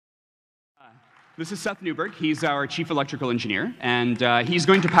This is Seth Newberg. He's our chief electrical engineer, and he's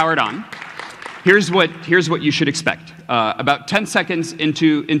going to power it on. Here's what you should expect. About 10 seconds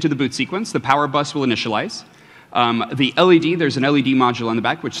into the boot sequence, the power bus will initialize. The LED, there's an LED module on the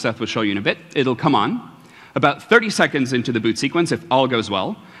back, which Seth will show you in a bit. It'll come on. About 30 seconds into the boot sequence, if all goes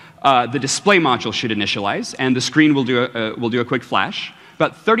well, the display module should initialize, and the screen will do a quick flash.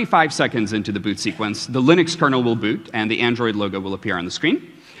 About 35 seconds into the boot sequence, the Linux kernel will boot, and the Android logo will appear on the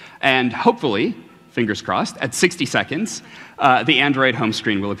screen. And hopefully, fingers crossed, at 60 seconds, the Android home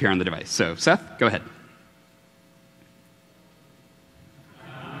screen will appear on the device. So, Seth, go ahead.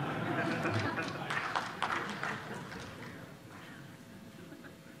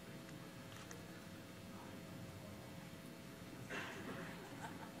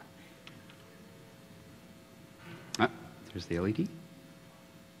 There's the LED.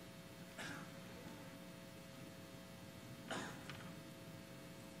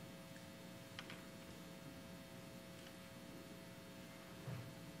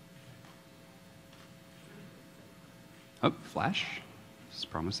 Oh, flash. This is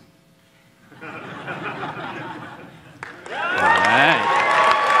promising. All right.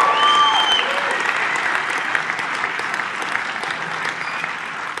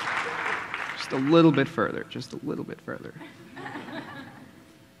 Just a little bit further, just a little bit further.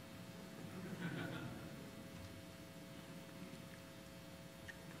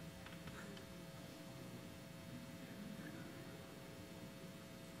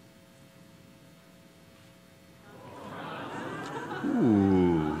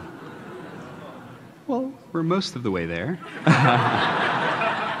 Ooh. Well, we're most of the way there.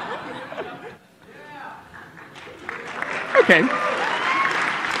 Okay.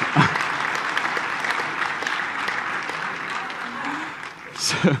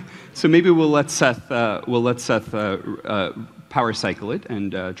 So maybe we'll let Seth power cycle it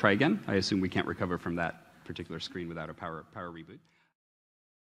and try again. I assume we can't recover from that particular screen without a power reboot.